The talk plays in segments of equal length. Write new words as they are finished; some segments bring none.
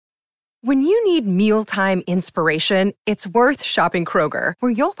When you need mealtime inspiration, it's worth shopping Kroger,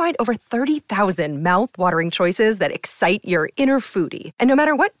 where you'll find over 30,000 mouth-watering choices that excite your inner foodie. And no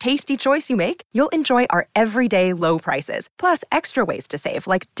matter what tasty choice you make, you'll enjoy our everyday low prices, plus extra ways to save,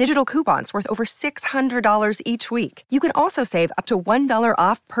 like digital coupons worth over $600 each week. You can also save up to $1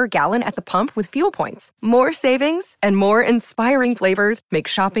 off per gallon at the pump with fuel points. More savings and more inspiring flavors make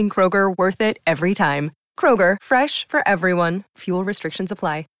shopping Kroger worth it every time. Kroger, fresh for everyone. Fuel restrictions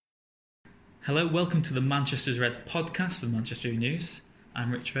apply. Hello, welcome to the Manchester's Red podcast for Manchester News.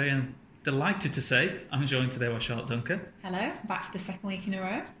 I'm Rich Vay and delighted to say I'm joined today by Charlotte Duncan. Hello, back for the second week in a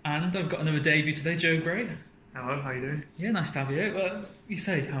row. And I've got another debut today, Joe Bray. Hello, how are you doing? Yeah, nice to have you. Well, you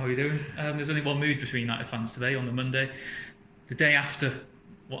say, how are you doing? There's only one mood between United fans today on the Monday. The day after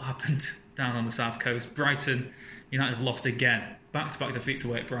what happened down on the south coast, Brighton United have lost again. Back-to-back defeats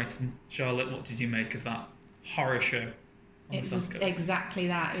away at Brighton. Charlotte, what did you make of that horror show? It was exactly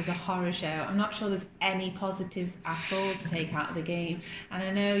that. It was a horror show. I'm not sure there's any positives at all to take out of the game. And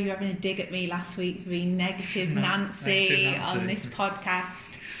I know you're having a dig at me last week for being negative Nancy on this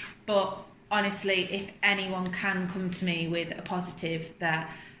podcast. But honestly, if anyone can come to me with a positive that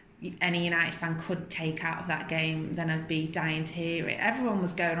any United fan could take out of that game, then I'd be dying to hear it. Everyone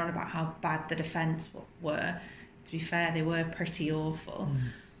was going on about how bad the defence were. To be fair, they were pretty awful.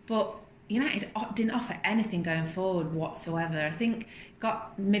 But United didn't offer anything going forward whatsoever. I think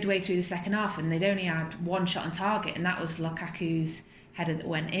got midway through the second half and they'd only had one shot on target, and that was Lukaku's header that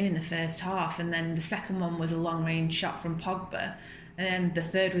went in the first half, and then the second one was a long-range shot from Pogba, and then the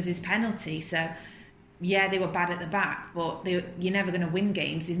third was his penalty. So yeah, they were bad at the back, but you're never going to win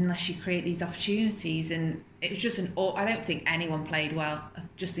games unless you create these opportunities, and it was just I don't think anyone played well. I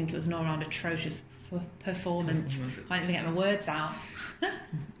just think it was an all-round atrocious performance. Can't even get my words out.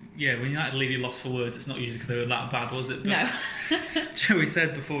 Yeah, when United leave you lost for words, it's not usually because they were that bad, was it? But no. Joey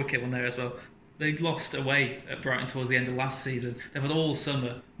said before we came on there as well, they lost away at Brighton towards the end of last season. They've had all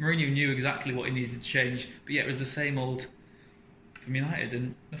summer. Mourinho knew exactly what he needed to change, but yet it was the same old from United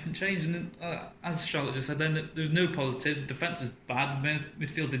and nothing changed. And as Charlotte just said, then there was no positives. The defence was bad, the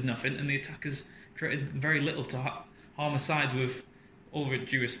midfield did nothing, and the attackers created very little to harm a side with, all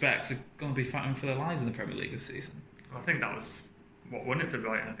due respect, are going to be fighting for their lives in the Premier League this season. I think that was what won it for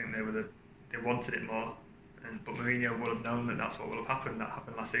Brighton. I think they wanted it more, but Mourinho would have known that that's what would have happened. That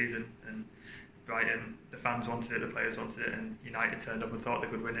happened last season, and Brighton, the fans wanted it, the players wanted it, and United turned up and thought they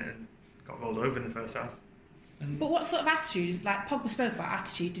could win it and got rolled over in the first half. But what sort of attitude? Like Pogba spoke about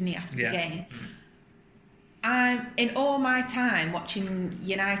attitude, didn't he, after the game? In all my time watching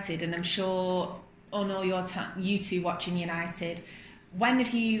United, and I'm sure on all your time, you two watching United, when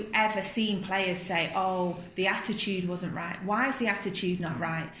have you ever seen players say, oh, the attitude wasn't right? Why is the attitude not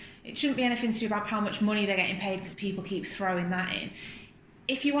right? It shouldn't be anything to do about how much money they're getting paid because people keep throwing that in.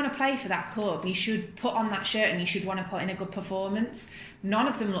 If you want to play for that club, you should put on that shirt and you should want to put in a good performance. None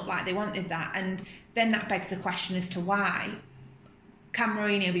of them looked like they wanted that. And then that begs the question as to why. Can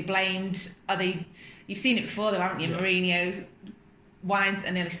Mourinho be blamed? You've seen it before though, haven't you? Yeah. Mourinho winds, I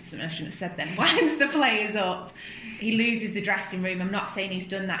nearly said something I shouldn't have said then, winds the players up. He loses the dressing room. I'm not saying he's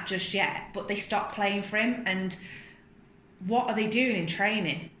done that just yet, but they stop playing for him. And what are they doing in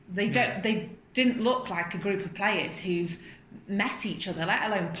training? They didn't look like a group of players who've met each other, let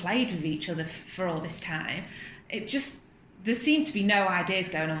alone played with each other for all this time. There seem to be no ideas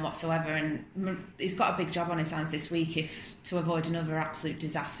going on whatsoever, and he's got a big job on his hands this week to avoid another absolute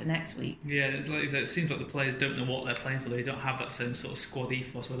disaster next week. Yeah, it's like you said, it seems like the players don't know what they're playing for. They don't have that same sort of squad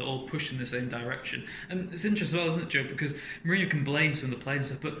ethos where they're all pushing in the same direction. And it's interesting as well, isn't it, Joe? Because Mourinho can blame some of the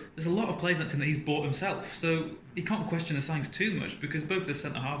players and stuff, but there's a lot of players in that team that he's bought himself. So he can't question the signings too much because both the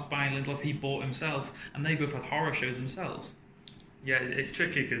centre-halves, Bayern and Lindelof, he bought himself, and they both had horror shows themselves. Yeah, it's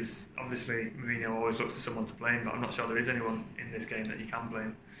tricky because obviously Mourinho always looks for someone to blame, but I'm not sure there is anyone in this game that you can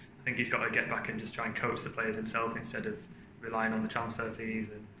blame. I think he's got to get back and just try and coach the players himself instead of relying on the transfer fees.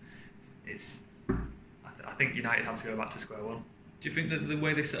 And I think United have to go back to square one. Do you think that the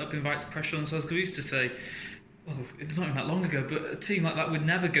way they set up invites pressure on themselves? Because we used to say, well, it's not even that long ago, but a team like that would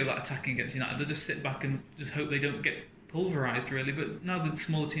never go that attacking against United. They'll just sit back and just hope they don't get pulverised, really. But now the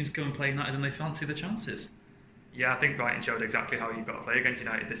smaller teams go and play United and they fancy the chances. Yeah, I think Brighton showed exactly how you've got to play against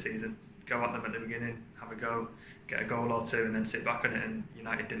United this season. Go at them at the beginning, have a go, get a goal or two, and then sit back on it. And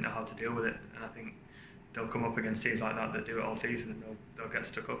United didn't know how to deal with it. And I think they'll come up against teams like that do it all season, and they'll get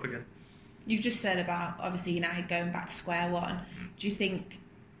stuck up again. You've just said about obviously United going back to square one. Do you think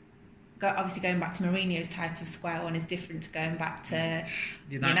obviously going back to Mourinho's type of square one is different to going back to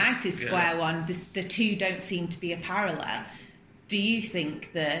United's square one? The two don't seem to be a parallel. Do you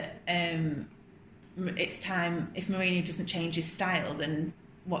think that it's time, if Mourinho doesn't change his style, then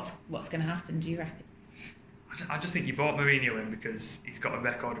what's going to happen, do you reckon? I just think you brought Mourinho in because he's got a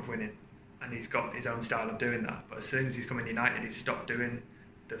record of winning and he's got his own style of doing that. But as soon as he's come in United, he's stopped doing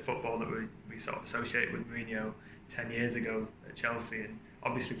the football that we sort of associate with Mourinho 10 years ago at Chelsea. And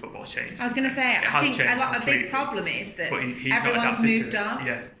obviously football's changed. I was going to say, I think a big problem is that everyone's moved on.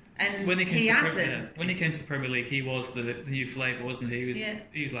 Yeah. And when he hasn't. When he came to the Premier League, he was the new flavour, wasn't he?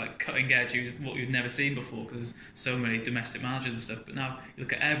 He was like cutting edge. He was what you'd never seen before because there was so many domestic managers and stuff. But now you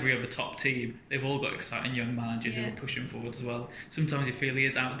look at every other top team; they've all got exciting young managers who are pushing forward as well. Sometimes you feel he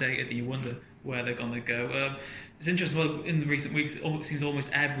is outdated, and you wonder where they're going to go. It's interesting. Well, in the recent weeks, it seems almost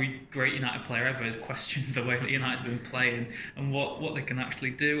every great United player ever has questioned the way that United have been playing and what they can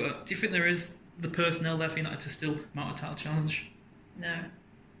actually do. Do you think there is the personnel there for United to still mount a title challenge? No.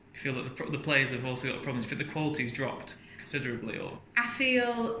 You feel that the players have also got problems? Do you think the quality's dropped considerably? Or I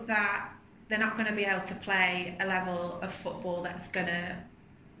feel that they're not going to be able to play a level of football that's going to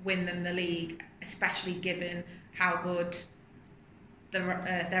win them the league, especially given how good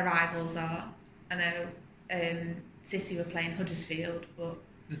their rivals are. I know City were playing Huddersfield, but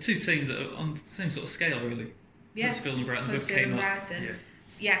the two teams are on the same sort of scale, really. Yeah, Huddersfield and Brighton both Huddersfield came and up. Brighton.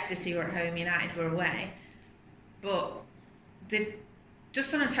 Yeah, City were at home, United were away, but they're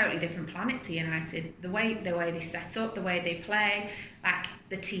just on a totally different planet to United. The way they set up, the way they play, like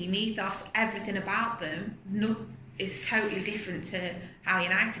the team ethos, everything about them is totally different to how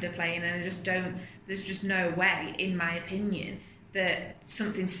United are playing, and there's just no way, in my opinion, that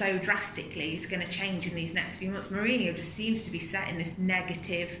something so drastically is going to change in these next few months. Mourinho just seems to be set in this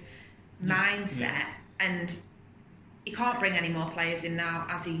negative mindset, and he can't bring any more players in now,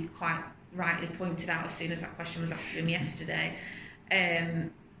 as he quite rightly pointed out as soon as that question was asked of him yesterday.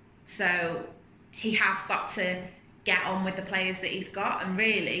 So he has got to get on with the players that he's got, and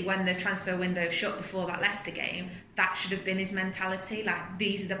really when the transfer window shut before that Leicester game, that should have been his mentality. Like,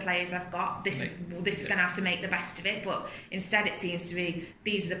 these are the players I've got, this is going to have to make the best of it. But instead it seems to be,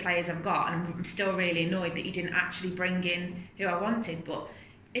 these are the players I've got, and I'm still really annoyed that you didn't actually bring in who I wanted. But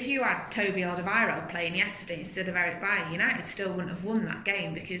if you had Toby Alderweireld playing yesterday instead of Eric Bailly, United still wouldn't have won that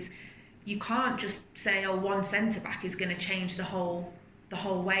game, because you can't just say, one centre-back is going to change the whole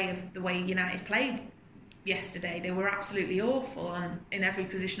way of the way United played yesterday. They were absolutely awful in every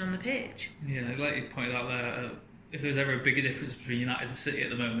position on the pitch. Yeah, like you pointed out there, if there was ever a bigger difference between United and City at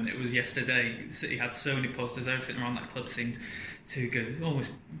the moment, it was yesterday. City had so many positives, everything around that club seemed too good. It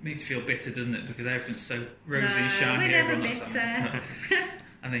almost makes you feel bitter, doesn't it? Because everything's so rosy and shiny. We're never bitter.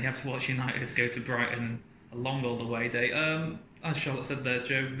 And then you have to watch United go to Brighton, a long old away day. As Charlotte said there,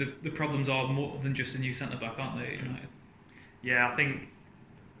 Joe, the problems are more than just a new centre-back, aren't they, at United? Yeah, I think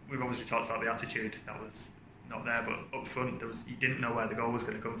we've obviously talked about the attitude that was not there, but up front you didn't know where the goal was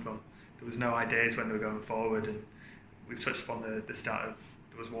going to come from. There was no ideas when they were going forward, and we've touched upon the start of,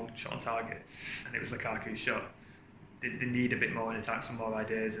 there was one shot on target and it was Lukaku's shot. They need a bit more in attack, some more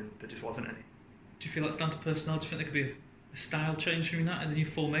ideas, and there just wasn't any. Do you feel that's down to personnel? Do you think there could be a style change from United, a new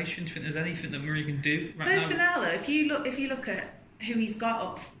formation? Do you think there's anything that Mourinho can do right now? Personnel, though, if you look at who he's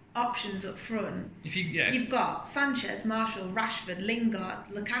got options up front, you've got Sanchez, Martial, Rashford, Lingard,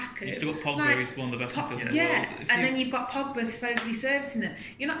 Lukaku. You've still got Pogba, who's one of the best midfielders in the world. And then you've got Pogba supposedly servicing them.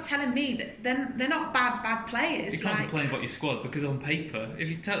 You're not telling me that they're not bad players. You can't complain about your squad, because on paper, if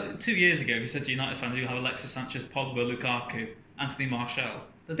you 2 years ago, if you said to United fans, you have Alexis Sanchez, Pogba, Lukaku, Anthony Martial.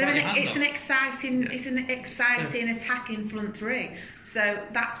 It's an exciting attacking front three. So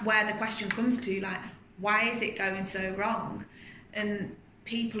that's where the question comes to, like, why is it going so wrong? And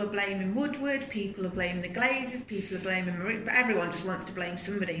people are blaming Woodward, people are blaming the Glazers, people are blaming Mourinho, but everyone just wants to blame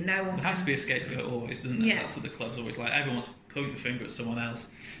somebody. No one. There has to be a scapegoat always, doesn't it? Yeah. That's what the club's always like. Everyone wants to point the finger at someone else.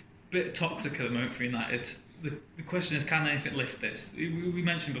 Bit toxic at the moment for United. The question is, can anything lift this? We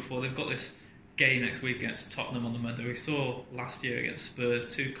mentioned before, they've got this game next week against Tottenham on the Monday. We saw last year against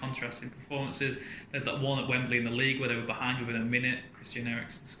Spurs 2 contrasting performances. They had that one at Wembley in the league where they were behind within a minute. Christian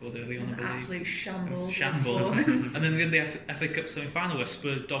Eriksen scored early on, I believe. Absolute shambles. And then in the FA Cup semi-final where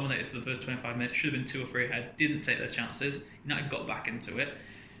Spurs dominated for the first 25 minutes, should have been 2 or 3 ahead, didn't take their chances. United got back into it.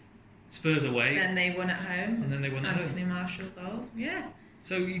 Spurs away. Then they won at home. And then they won at home. Anthony Martial goal. Yeah.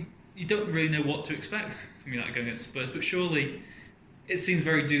 So you don't really know what to expect from United going against Spurs, but surely it seems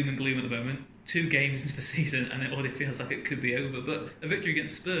very doom and gloom at the moment. 2 games into the season and it already feels like it could be over, but a victory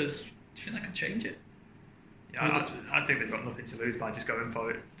against Spurs, do you think that could change it? Yeah, I think they've got nothing to lose by just going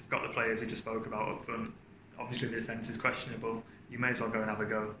for it. They've got the players we just spoke about up front. Obviously the defence is questionable. You may as well go and have a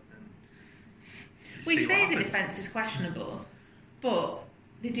go. We say the defence is questionable, but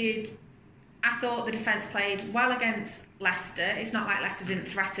I thought the defence played well against Leicester. It's not like Leicester didn't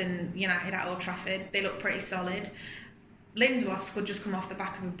threaten United at Old Trafford. They looked pretty solid. Lindelof's could just come off the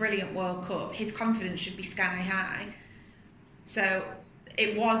back of a brilliant World Cup. His confidence should be sky high. So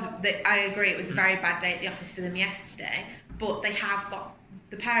it was, I agree, it was a very bad day at the office for them yesterday, but the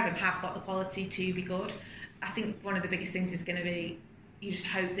pair of them have got the quality to be good. I think one of the biggest things is going to be, you just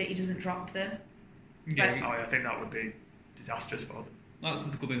hope that he doesn't drop them. Yeah, I think that would be disastrous for them. That's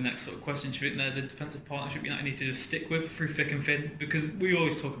going to be the next sort of question. Do you think the defensive partnership United need to just stick with through thick and thin? Because we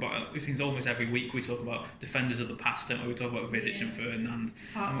always talk about it seems almost every week we talk about defenders of the past, don't we? We talk about Vidic and Ferdinand.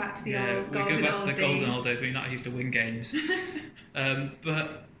 Hark back to the golden old days where United used to win games.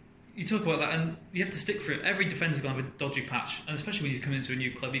 But you talk about that and you have to stick for it. Every defender's going to have a dodgy patch, and especially when you come into a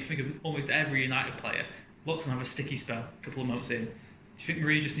new club, you can think of almost every United player. Lots of them have a sticky spell a couple of months in. Do you think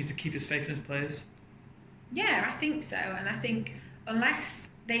Mourinho just needs to keep his faith in his players? Yeah, I think so. And I think unless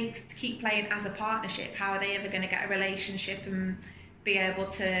they keep playing as a partnership, how are they ever going to get a relationship and be able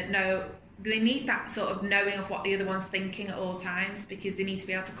to know? They need that sort of knowing of what the other one's thinking at all times, because they need to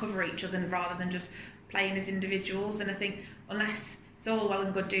be able to cover each other rather than just playing as individuals. And I think unless it's all well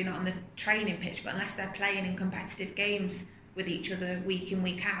and good doing that on the training pitch, but unless they're playing in competitive games with each other week in,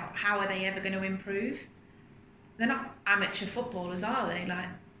 week out, how are they ever going to improve? They're not amateur footballers, are they? Like,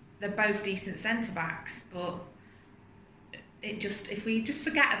 they're both decent centre-backs, but if we just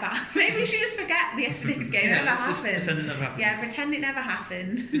forget about it, maybe we should just forget the yesterday's game. Yeah, It never just happened. pretend it never happened. Yeah, pretend it never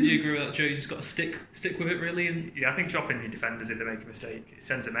happened. Did you agree with that, Joe? You just got to stick with it, really? And Yeah, I think dropping your defenders if they make a mistake, it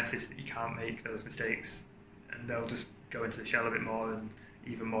sends a message that you can't make those mistakes, and they'll just go into the shell a bit more and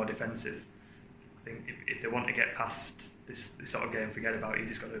even more defensive. I think if they want to get past this sort of game, forget about it. You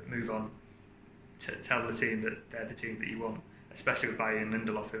just got to move on. Tell the team that they're the team that you want, especially with Bailly and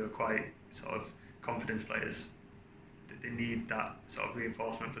Lindelof, who are quite sort of confidence players. They need that sort of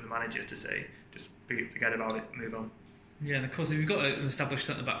reinforcement for the manager to say, just forget about it, move on. yeah, and of course, if you've got an established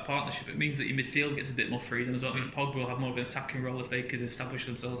centre-back partnership, it means that your midfield gets a bit more freedom as well. It means Pogba will have more of an attacking role if they could establish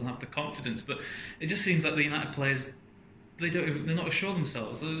themselves and have the confidence. But it just seems like the United players, they're not assured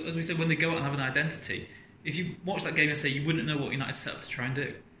themselves. As we said, when they go out and have an identity, if you watch that game yesterday, you wouldn't know what United set up to try and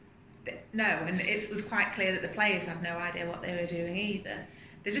do. No, and it was quite clear that the players had no idea what they were doing either.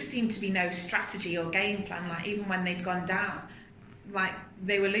 There just seemed to be no strategy or game plan. Like, even when they'd gone down, like,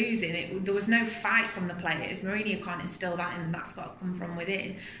 they were losing, there was no fight from the players. Mourinho can't instill that in, and that's got to come from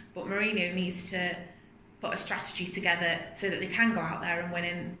within. But Mourinho needs to put a strategy together so that they can go out there and win,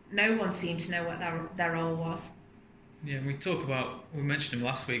 and no one seemed to know what their role was. Yeah, and we mentioned him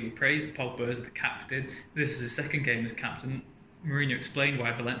last week, we praised Pogba as the captain. This was his second game as captain. Mourinho explained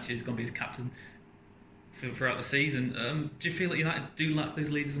why Valencia is going to be his captain throughout the season. Do you feel that United do lack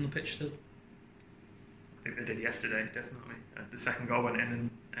those leaders on the pitch still? I think they did yesterday, definitely. The second goal went in and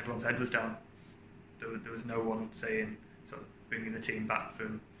everyone's head was down. There was no one saying, sort of bringing the team back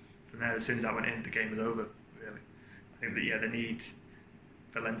from there. As soon as that went in, the game was over, really. I think that, they need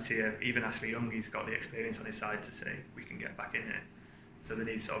Valencia, even Ashley Young, he's got the experience on his side to say, we can get back in here. So they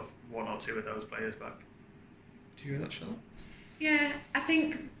need sort of one or two of those players back. Do you hear that, Charlotte? Yeah, I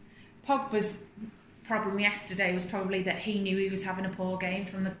think Pogba's problem yesterday was probably that he knew he was having a poor game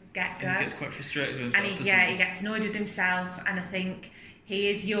from the get-go. And he gets quite frustrated with himself, he gets annoyed with himself, and I think he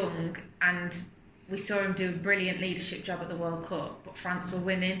is young, and we saw him do a brilliant leadership job at the World Cup, but France were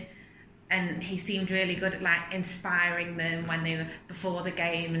winning, and he seemed really good at, like, inspiring them when they were before the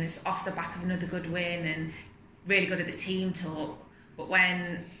game, and it's off the back of another good win, and really good at the team talk. But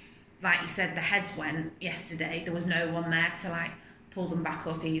when, like you said, the heads went yesterday, there was no one there to, like, pull them back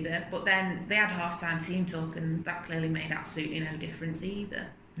up either. But then they had half-time team talk, and that clearly made absolutely no difference either.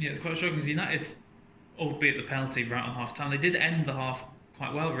 Yeah, it's quite shocking because United, albeit the penalty right on half-time, they did end the half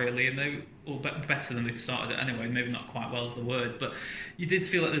quite well, really, and they were better than they'd started it anyway. Maybe not quite well is the word, but you did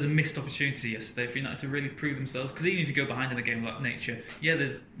feel like there's a missed opportunity yesterday for United to really prove themselves, because even if you go behind in a game like nature,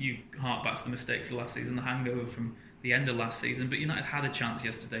 you hark back to the mistakes of last season, the hangover from the end of last season, but United had a chance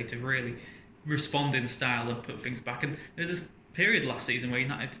yesterday to really respond in style and put things back. And there's this period last season where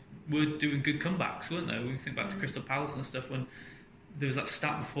United were doing good comebacks, weren't they? We think back to Crystal Palace and stuff, when there was that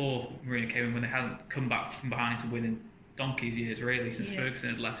stat before Mourinho came in when they hadn't come back from behind to win in donkey's years, really, since Ferguson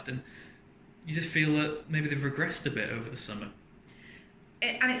had left. And you just feel that maybe they've regressed a bit over the summer.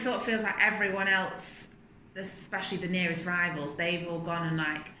 And it sort of feels like everyone else, especially the nearest rivals, they've all gone and,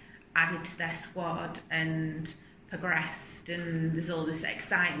 like, added to their squad and progressed, and there's all this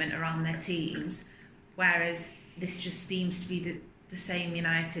excitement around their teams, whereas this just seems to be the same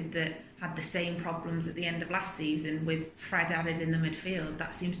United that had the same problems at the end of last season, with Fred added in the midfield.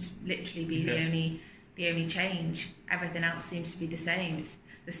 That seems to literally be the only change. Everything else seems to be the same. It's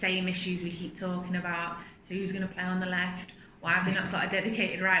the same issues we keep talking about. Who's going to play on the left? Why have they not got a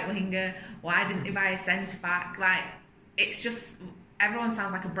dedicated right winger? Why didn't they buy a centre back? Like, it's just, everyone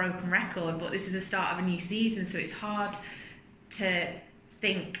sounds like a broken record, but this is the start of a new season, so it's hard to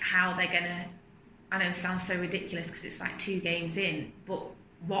think how they're going to, I know it sounds so ridiculous because it's like 2 games in, but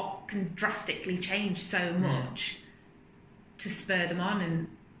what can drastically change so much to spur them on and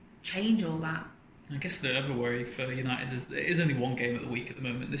change all that? I guess the other worry for United is it is only 1 game of the week at the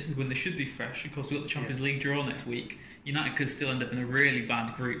moment. This is when they should be fresh. Of course, we've got the Champions League draw next week. United could still end up in a really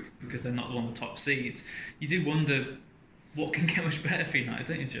bad group because they're not one of the top seeds. You do wonder what can get much better for United,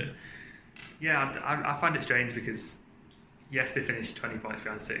 don't you, Joe? Yeah, I find it strange because, yes, they finished 20 points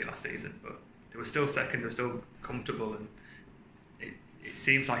behind City last season, but they were still second, they were still comfortable, and it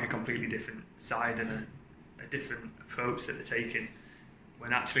seems like a completely different side and a different approach that they're taking,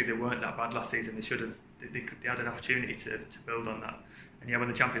 when actually they weren't that bad last season. They should have, they had an opportunity to build on that. And yeah, when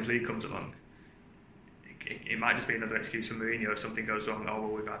the Champions League comes along, it might just be another excuse for Mourinho if something goes wrong. Oh,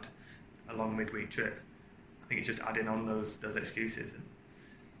 well, we've had a long midweek trip. I think it's just adding on those excuses. And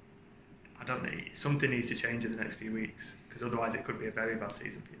I don't know, something needs to change in the next few weeks, because otherwise it could be a very bad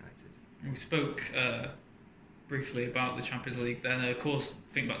season for United. We spoke briefly about the Champions League then. Of course,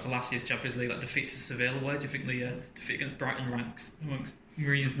 think back to last year's Champions League, that defeat to Sevilla. Where do you think the defeat against Brighton ranks amongst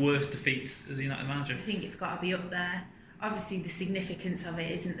Mourinho's worst defeats as a United manager? I think it's got to be up there. Obviously, the significance of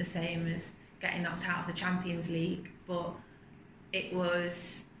it isn't the same as getting knocked out of the Champions League, but it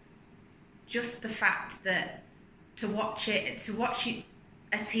was just the fact that to watch a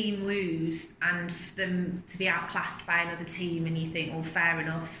team lose and for them to be outclassed by another team, and you think, well, fair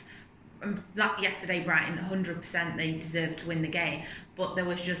enough. Like yesterday, Brighton, 100% they deserved to win the game, but there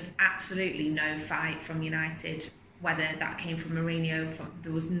was just absolutely no fight from United, whether that came from Mourinho,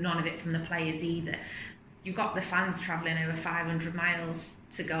 there was none of it from the players either. You've got the fans travelling over 500 miles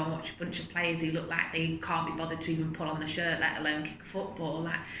to go and watch a bunch of players who look like they can't be bothered to even pull on the shirt, let alone kick a football.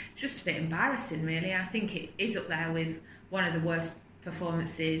 Like, it's just a bit embarrassing, really. I think it is up there with one of the worst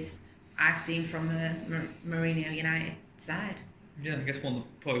performances I've seen from the Mourinho United side. Yeah, I guess one of the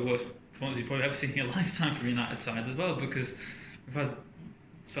probably worst performances you've probably ever seen in your lifetime from United side as well, because we've had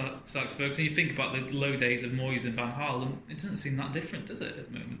Alex Ferguson. You think about the low days of Moyes and Van Gaal, and it doesn't seem that different, does it,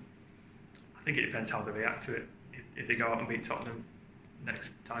 at the moment? I think it depends how they react to it. If they go out and beat Tottenham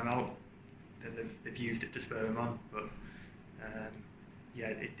next time out, then they've used it to spur them on. But yeah,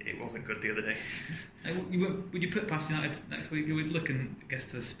 it wasn't good the other day. Would you put past United next week? We're looking, I guess,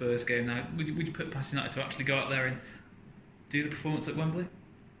 to the Spurs game now. Would you put past United to actually go out there and do the performance at Wembley?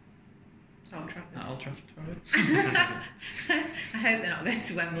 Old Trafford. At Old Trafford, probably. I hope they're not going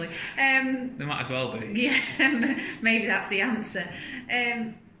to Wembley. They might as well be. Yeah, maybe that's the answer.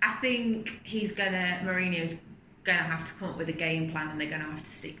 I think Mourinho's going to have to come up with a game plan, and they're going to have to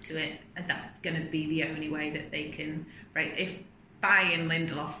stick to it, and that's going to be the only way that they can break. If Bailly and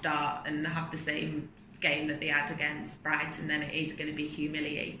Lindelof start and have the same game that they had against Brighton, then it is going to be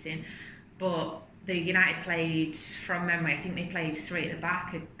humiliating. But the United played, from memory, I think they played 3 at the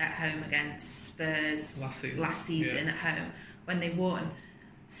back at home against Spurs last season at home when they won.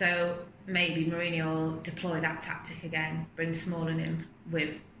 So maybe Mourinho will deploy that tactic again, bring Smalling in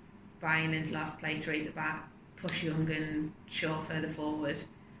with Bailly and Lindelof, play 3 at the back, push Young and Shaw further forward.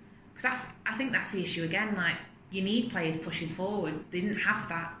 Because I think that's the issue again. Like, you need players pushing forward. They didn't have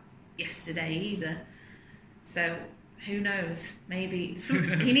that yesterday either. So who knows? Maybe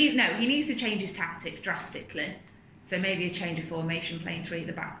he needs to change his tactics drastically. So maybe a change of formation, playing 3 at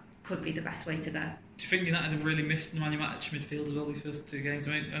the back, could be the best way to go. Do you think United have really missed Nemanja Matic midfield as well these first 2 games?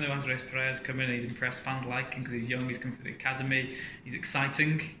 I mean, I know Andres Pereira's come in, he's impressed, fans like him because he's young, he's come through the academy, he's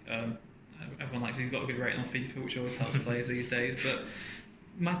exciting. Everyone likes he's got a good rating on FIFA, which always helps players these days. But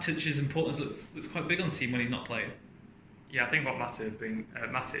Matic's importance looks quite big on the team when he's not playing. Yeah, I think what Matic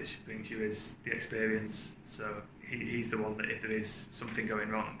brings you is the experience. So he's the one that if there is something going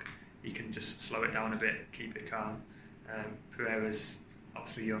wrong, he can just slow it down a bit, keep it calm. Pereira's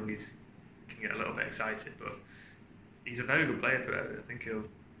obviously young, he can get a little bit excited, but he's a very good player, Pereira. I think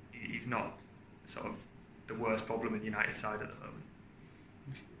he's not sort of the worst problem in United side at the moment.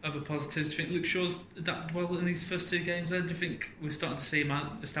 Other positives, do you think Luke Shaw's adapted well in these first 2 games then? Do you think we're starting to see him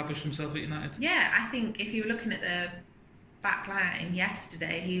establish himself at United? Yeah, I think if you were looking at the back line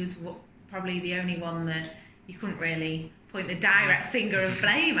yesterday, he was probably the only one that you couldn't really point the direct finger of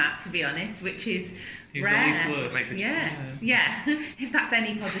blame at, to be honest, which is he was rare. the least worst. Yeah. If that's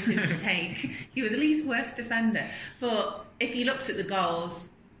any positive to take, you were the least worst defender. But if you looked at the goals,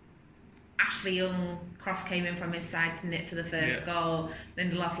 Ashley Young cross came in from his side to nip for the first goal.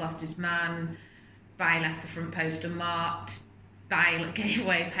 Lindelof lost his man. Bailly left the front post unmarked. Bailly gave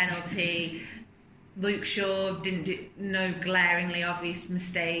away a penalty. Luke Shaw didn't do no glaringly obvious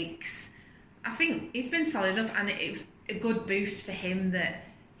mistakes. I think he's been solid enough, and it was a good boost for him that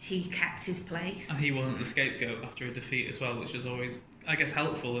he kept his place. And he wasn't the scapegoat after a defeat as well, which was always, I guess,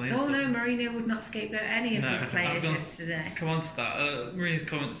 helpful. No, Mourinho would not scapegoat any of his players yesterday. Come on to that. Mourinho's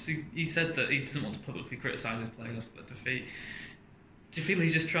comments, he said that he doesn't want to publicly criticise his players after that defeat. Do you feel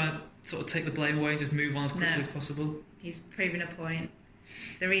he's just trying to sort of take the blame away and just move on as quickly as possible? He's proven a point.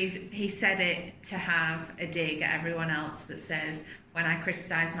 He said it to have a dig at everyone else that says, when I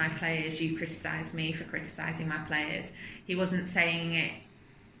criticise my players, you criticise me for criticising my players. He wasn't saying it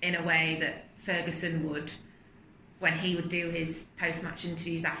in a way that Ferguson would. When he would do his post-match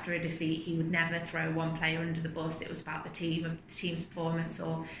interviews after a defeat, he would never throw one player under the bus. It was about the team's performance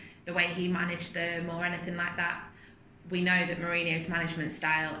or the way he managed them or anything like that. We know that Mourinho's management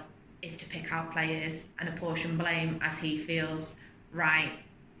style is to pick out players and apportion blame as he feels right.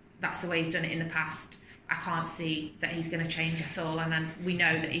 That's the way he's done it in the past. I can't see that he's going to change at all, and we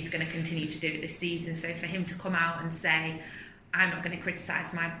know that he's going to continue to do it this season. So for him to come out and say, I'm not going to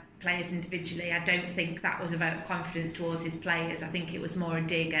criticise my players individually, I don't think that was a vote of confidence towards his players. I think it was more a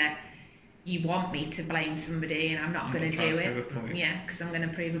dig at, you want me to blame somebody and I'm not going to do it. Yeah, because I'm going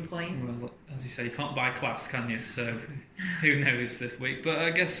to prove a point. Well, as you say, you can't buy class, can you? So who knows this week. But I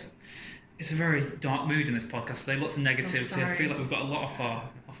guess it's a very dark mood in this podcast today. Lots of negativity. I feel like we've got a lot off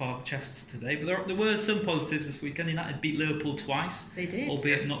our chests today. But there were some positives this weekend. United beat Liverpool twice. They did.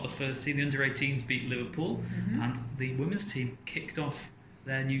 Albeit not the first team. The under-18s beat Liverpool. Mm-hmm. And the women's team kicked off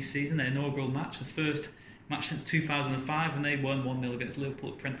their new season, their inaugural match, the first match since 2005, and they won 1-0 against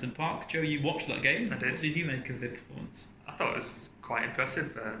Liverpool at Prenton Park. Joe, you watched that game. I did. What did you make of their performance? I thought it was quite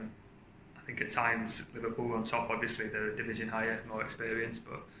impressive. I think at times Liverpool were on top. Obviously, they're a division higher, more experienced,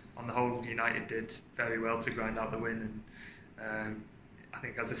 but on the whole, United did very well to grind out the win. And I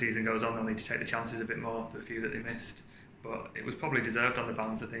think as the season goes on, they'll need to take the chances a bit more, the few that they missed. But it was probably deserved on the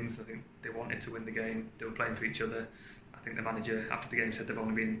balance of things. I think they wanted to win the game. They were playing for each other. I think the manager, after the game, said they've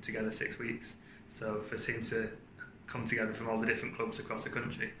only been together 6 weeks. So for a team to come together from all the different clubs across the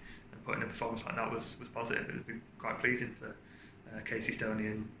country and put in a performance like that was positive. It would be quite pleasing for Casey Stoney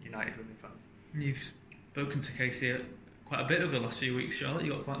and United women fans. You've spoken to Casey quite a bit over the last few weeks, Charlotte.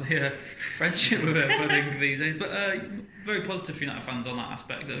 You've got quite the friendship with her, I think, these days. But very positive for United fans on that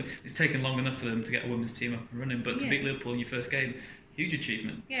aspect. It's taken long enough for them to get a women's team up and running, but to beat Liverpool in your first game, huge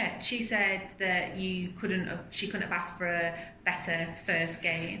achievement. Yeah, she said that she couldn't have asked for a better first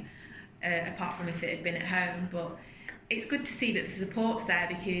game, apart from if it had been at home. But it's good to see that the support's there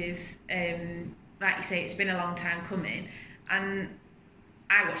because, like you say, it's been a long time coming. And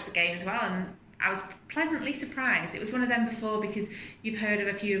I watched the game as well, and I was pleasantly surprised. It was one of them before because you've heard of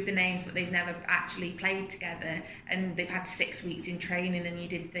a few of the names, but they've never actually played together, and they've had 6 weeks in training, and you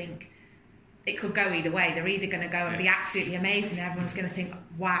did think it could go either way. They're either going to go and be absolutely amazing, and everyone's going to think,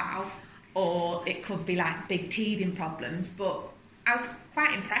 wow, or it could be like big teething problems. But I was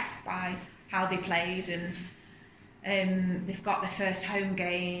quite impressed by how they played, and they've got their first home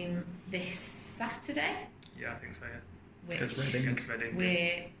game this Saturday. Yeah, I think so, yeah. Against Reading.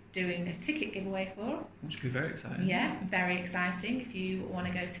 We're doing a ticket giveaway for. Which would be very exciting. Yeah, very exciting if you want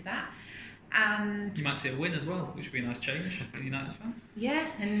to go to that. And you might see a win as well, which would be a nice change for a United fan. Yeah,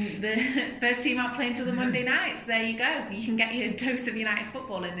 and the first team aren't playing till the Monday nights. There you go. You can get your dose of United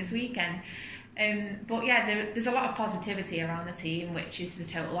football in this weekend. But yeah, there's a lot of positivity around the team, which is the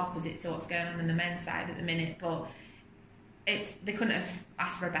total opposite to what's going on in the men's side at the minute. But they couldn't have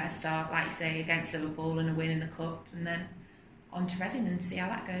asked for a better start, like you say, against Liverpool and a win in the cup, and then on to Reading and see how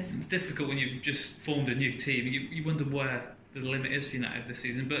that goes. It's difficult when you've just formed a new team. You wonder where the limit is for United this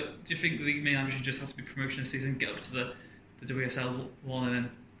season. But do you think the main ambition just has to be promotion this season, get up to the WSL 1 and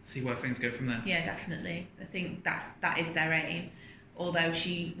then see where things go from there? Yeah, definitely. I think that is their aim. Although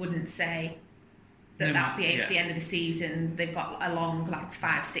she wouldn't say that that's the aim for the end of the season. They've got a long,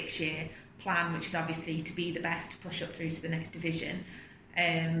 5-6 year plan, which is obviously to be the best, to push up through to the next division.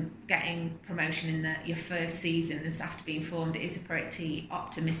 Getting promotion in your first season and after being formed is a pretty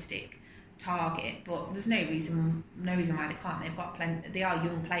optimistic target, but there's no reason why they can't. They've got plenty. They are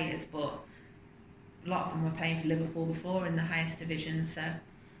young players, but a lot of them were playing for Liverpool before in the highest division, so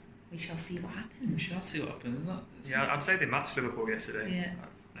we shall see what happens. We shall see what happens, isn't that? Yeah, I'd say they matched Liverpool yesterday. Yeah.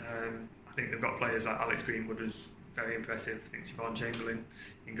 I think they've got players like Alex Greenwood was very impressive. I think Siobhan Chamberlain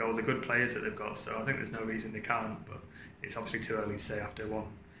in goal. The good players that they've got, so I think there's no reason they can't, but it's obviously too early to say after one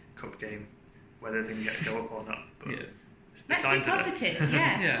cup game whether they can go up or not. But yeah. Let's be positive.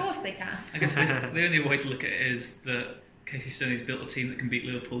 Yeah, of course they can. I guess the only way to look at it is that Casey Stoney's built a team that can beat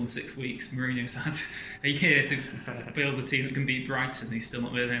Liverpool in 6 weeks. Mourinho's had a year to build a team that can beat Brighton. He's still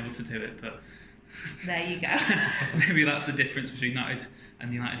not been able to do it, but There you go. Maybe that's the difference between United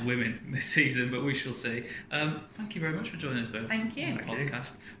and United women this season, but we shall see. Thank you very much for joining us both. Thank you. On the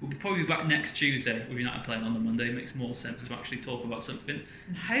podcast. We'll probably be back next Tuesday with United playing on the Monday. It makes more sense to actually talk about something.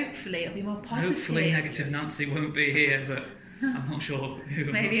 And hopefully it'll be more positive. Hopefully Negative Nancy won't be here, but I'm not sure.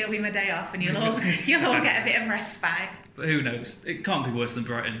 Maybe it'll be my day off and you'll all get a bit of respite. But who knows? It can't be worse than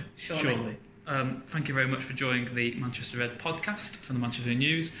Brighton, Surely. Thank you very much for joining the Manchester Red podcast from the Manchester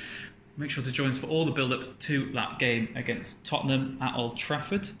News. Make sure to join us for all the build-up to that game against Tottenham at Old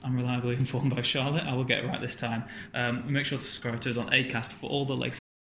Trafford. I'm reliably informed by Charlotte. I will get it right this time. Make sure to subscribe to us on Acast for all the latest